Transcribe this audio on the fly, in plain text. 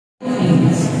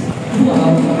nominees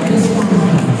throughout this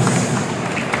conference.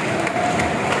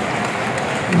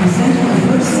 To present our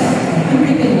first set of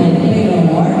individual player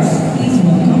awards, please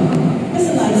welcome Ms.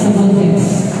 Eliza Valdez,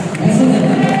 President,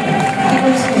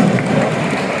 Tigers Club.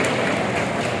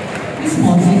 Ms.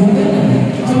 Monty Rovena,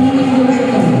 Tournament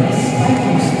Director,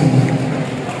 Spikers Club.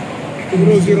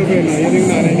 Rosie Rovena, yan yung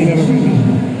nanay nila Rovena.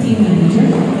 Team Manager,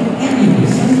 Emil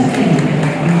Santakin.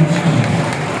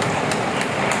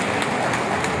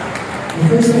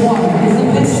 The first award is the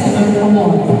Best Setter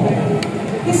Award.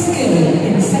 His skill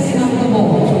in setting up the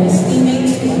ball for his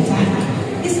teammates to attack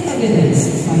is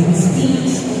evidenced by his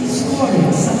team's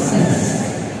scoring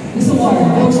success. This award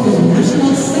goes to the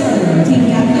National Setter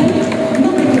Team Captain,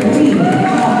 number 13,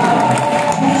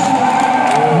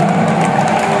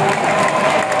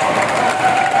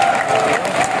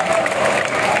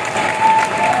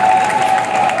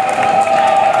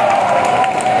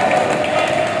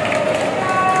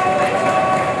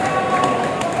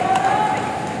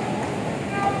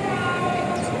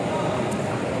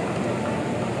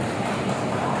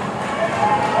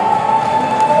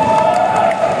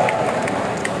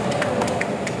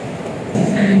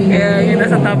 Kaya yung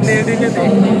nasa thumbnail din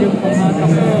yun yung pumatak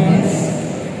mo.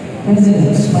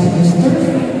 President Spikers Turf,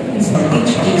 Mr.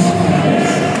 H.J.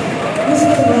 Spikers,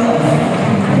 Mr. Ralph,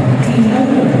 Team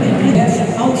Owner, and Best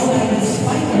Outside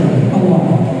Spiker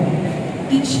Award.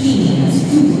 Each team has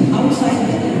 2 outside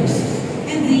hitters,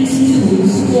 and these 2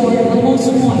 score the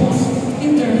most points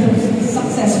in terms of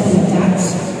successful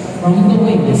attacks from the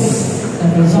wings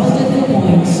that resulted in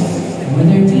points for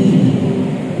their team.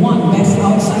 One Best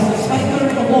Outside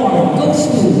Spiker Award goes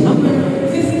to number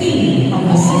 15 of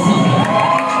the season.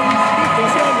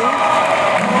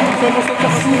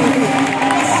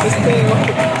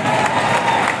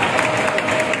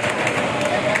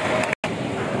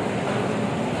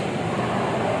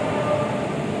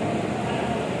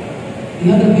 The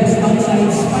other Best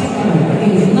Outside Spiker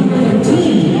is number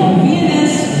 13 of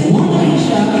VNS One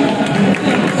Asia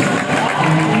Philippines.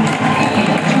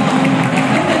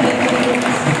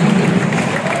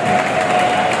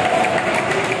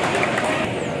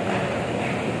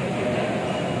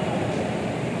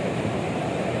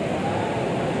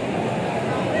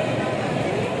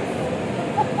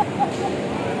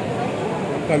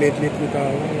 Kalit-lit na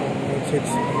tao.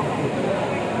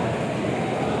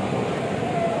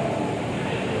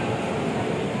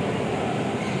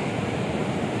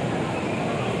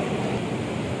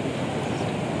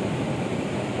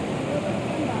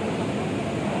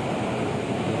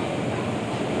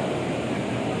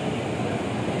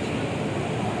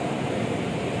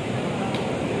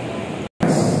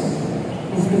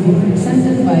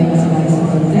 Presented by Ms. Eliza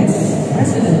Valdez,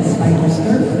 President, Spikers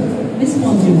Turf, Ms.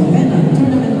 Monty Rovena,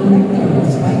 Tournament Director of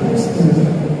Spikers Turf,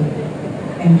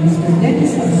 and Mr.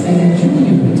 Dennis Arcega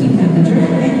Jr., Team Manager,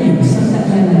 NU Santa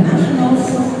Clara Nationals,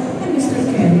 and Mr.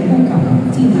 Ken Buka,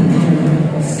 Team Manager,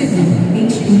 Sydney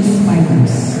HU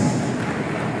Spikers.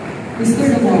 This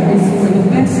third award is for the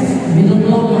best middle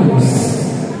blockers.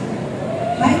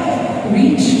 Height,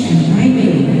 reach, and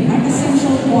timing are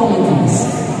essential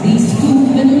qualities these 2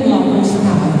 middle blockers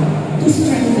have to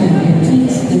strengthen their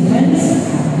team's defense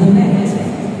at the net,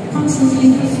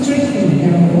 constantly frustrating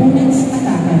their opponent's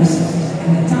attackers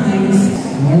and at times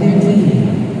for their team.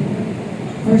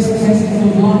 First best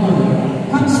middle blocker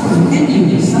comes from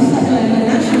NU Santa Clara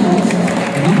Nationals,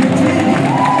 number 10.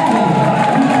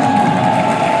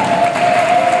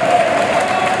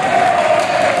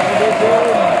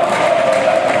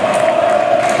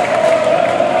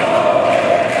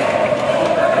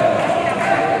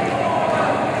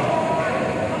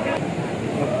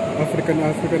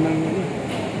 African ng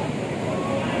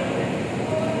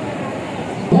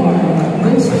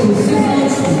goes to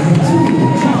signals number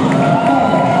 2, John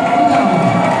Paul.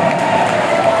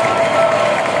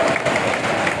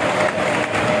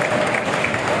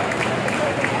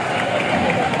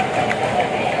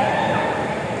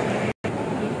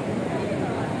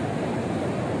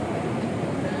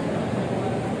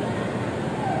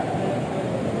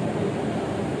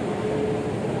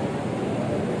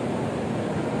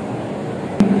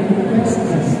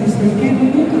 Mr. Ken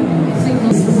Buka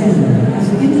signals the winner as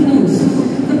we introduce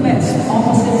the Best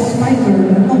Opposite Spiker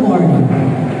Award.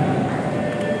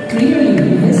 Clearly,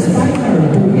 this spiker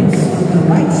who hits on the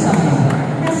right side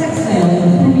has excelled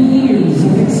through years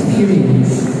of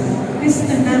experience. His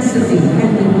tenacity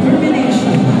and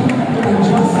determination to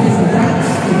adjust his attacks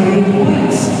to great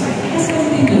points has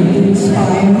continued to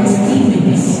inspire his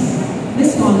teammates.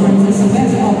 This conference's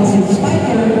Best Opposite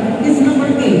Spiker is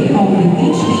number 8 of the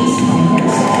HD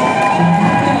Spikers. And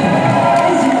captain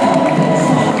is the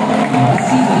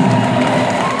season.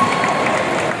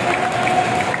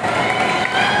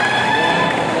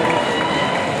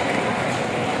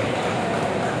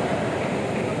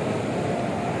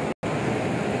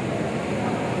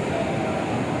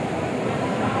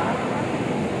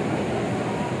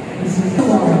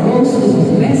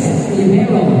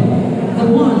 libero, the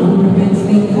one who prevents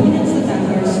the opponent's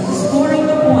attackers scoring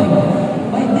the point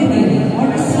by digging or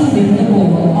receiving the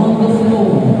ball on the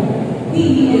floor.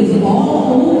 He is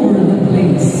all over the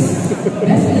place.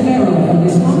 Best libero for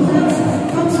this conference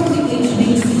comes from the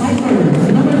HD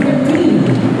Spikers, number 13,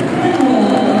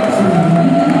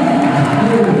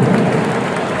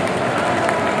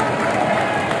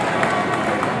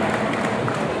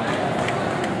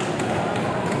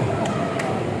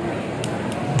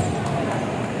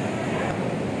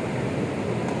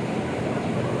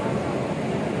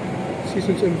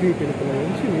 Season's MVP na pala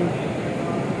yun. Sino yun?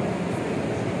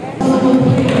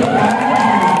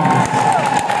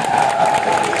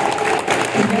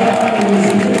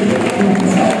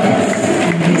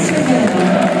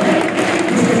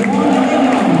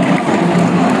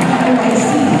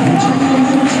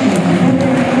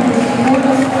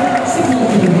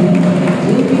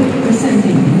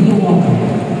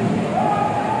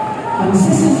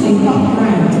 Consistently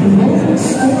top-ranked in both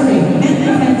scoring and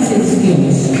defensive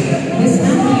skills, this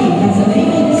athlete has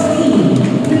enabled his team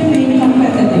to remain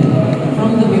competitive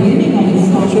from the beginning of his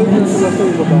conference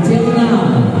until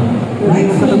now.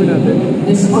 Rightfully,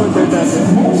 this conference's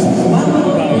most